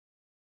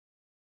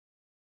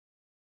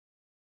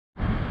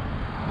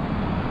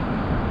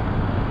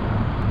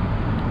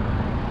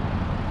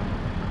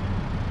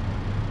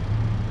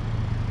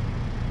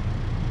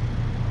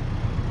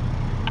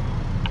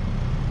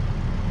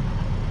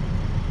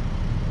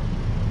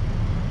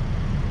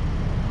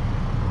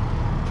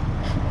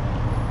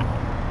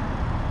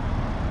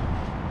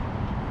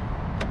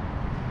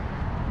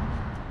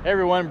Hey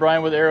everyone,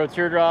 Brian with Aero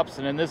Teardrops,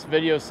 and in this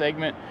video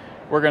segment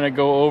we're going to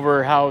go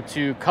over how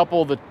to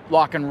couple the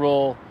lock and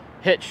roll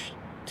hitch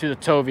to the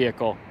tow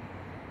vehicle.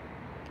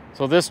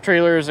 So this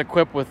trailer is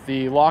equipped with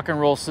the lock and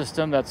roll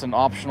system. That's an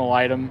optional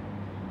item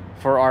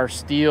for our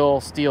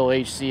steel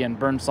HC and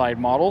Burnside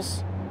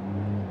models.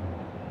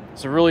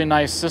 It's a really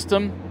nice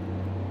system.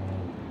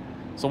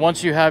 So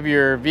once you have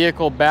your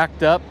vehicle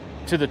backed up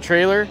to the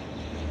trailer,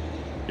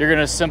 you're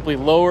going to simply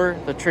lower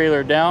the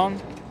trailer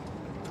down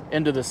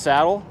into the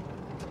saddle.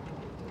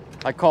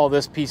 I call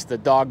this piece the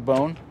dog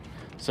bone.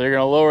 So you're going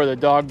to lower the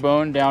dog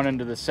bone down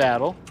into the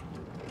saddle.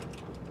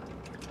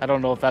 I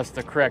don't know if that's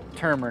the correct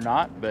term or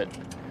not, but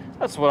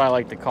that's what I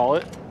like to call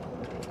it.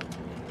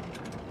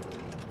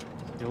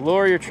 You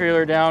lower your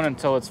trailer down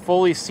until it's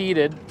fully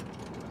seated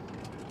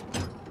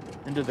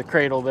into the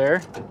cradle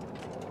there.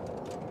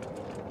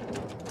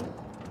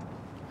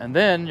 And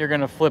then you're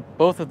going to flip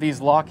both of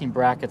these locking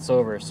brackets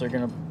over. So you're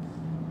going to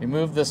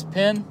remove this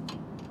pin.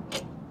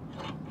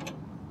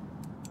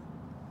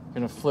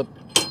 Going to flip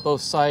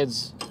both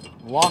sides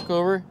lock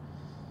over,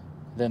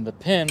 then the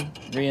pin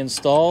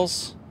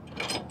reinstalls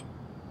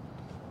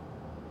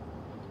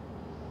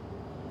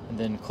and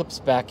then clips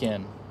back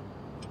in.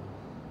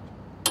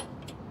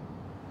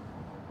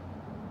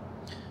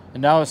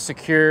 And now it's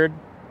secured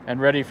and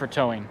ready for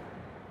towing.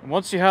 And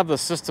once you have the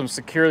system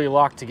securely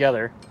locked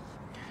together,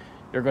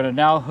 you're going to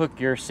now hook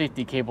your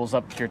safety cables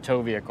up to your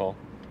tow vehicle.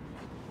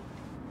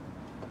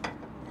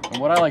 And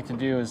what I like to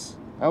do is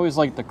I always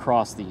like to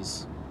cross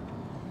these.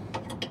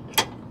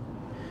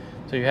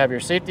 So you have your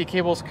safety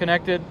cables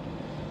connected,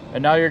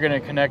 and now you're going to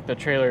connect the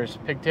trailer's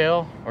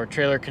pigtail or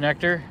trailer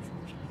connector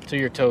to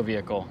your tow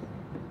vehicle.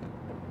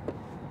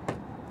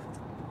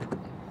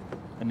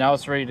 And now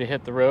it's ready to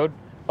hit the road.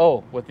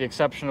 Oh, with the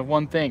exception of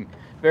one thing.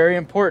 Very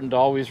important to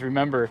always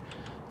remember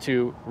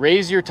to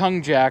raise your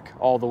tongue jack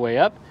all the way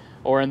up,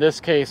 or in this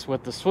case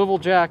with the swivel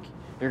jack,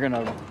 you're going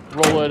to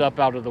roll it up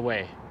out of the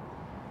way.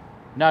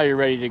 Now you're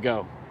ready to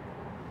go.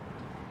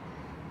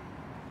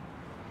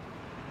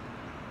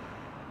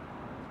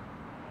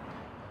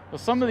 Well,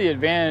 some of the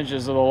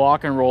advantages of the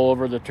lock and roll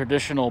over the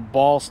traditional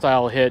ball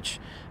style hitch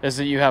is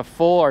that you have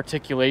full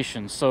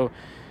articulation. So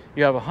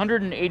you have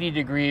 180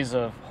 degrees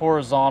of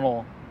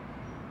horizontal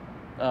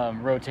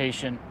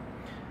rotation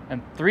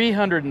and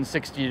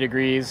 360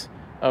 degrees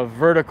of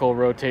vertical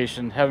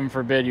rotation. Heaven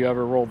forbid you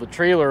ever roll the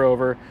trailer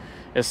over,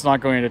 it's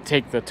not going to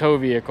take the tow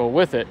vehicle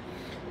with it.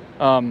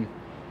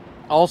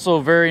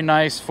 Also very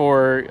nice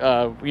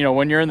for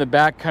when you're in the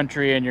back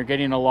country and you're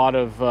getting a lot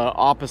of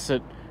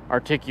opposite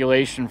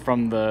articulation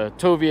from the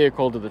tow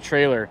vehicle to the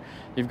trailer.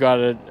 You've got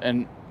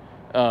a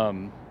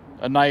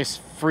nice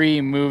free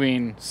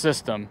moving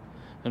system.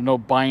 There's no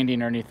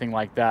binding or anything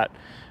like that.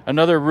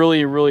 Another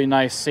really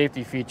nice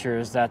safety feature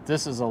is that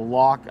this is a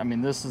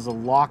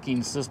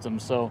locking system.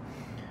 So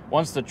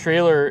once the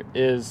trailer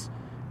is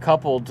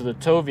coupled to the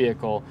tow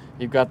vehicle,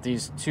 you've got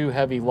these two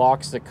heavy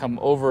locks that come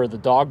over the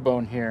dog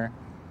bone here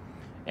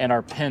and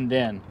are pinned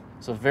in.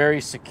 It's a very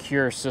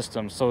secure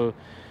system. So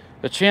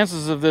the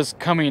chances of this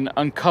coming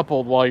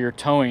uncoupled while you're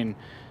towing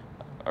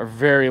are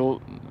very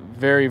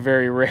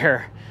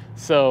rare.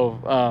 So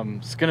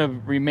it's going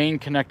to remain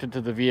connected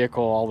to the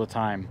vehicle all the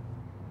time.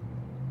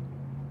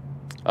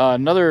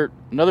 Another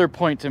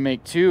point to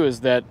make too is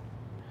that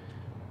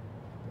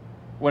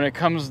when it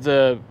comes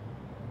to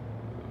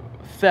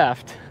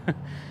theft,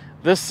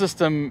 this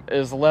system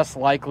is less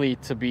likely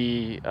to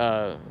be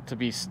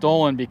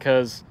stolen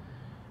because,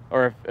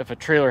 or if a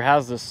trailer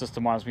has this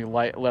system on, it's going to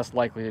be less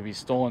likely to be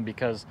stolen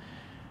because,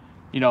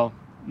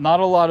 not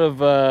a lot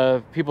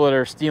of people that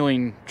are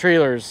stealing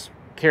trailers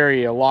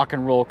carry a lock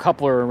and roll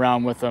coupler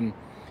around with them.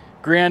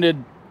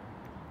 Granted,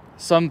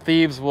 some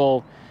thieves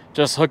will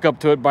just hook up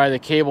to it by the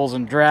cables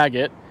and drag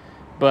it,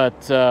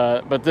 but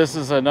this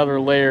is another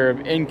layer of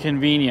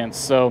inconvenience.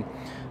 So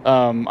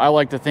I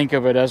like to think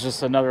of it as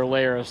just another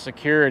layer of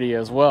security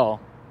as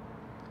well.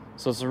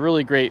 So it's a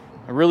really great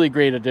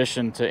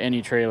addition to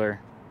any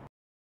trailer.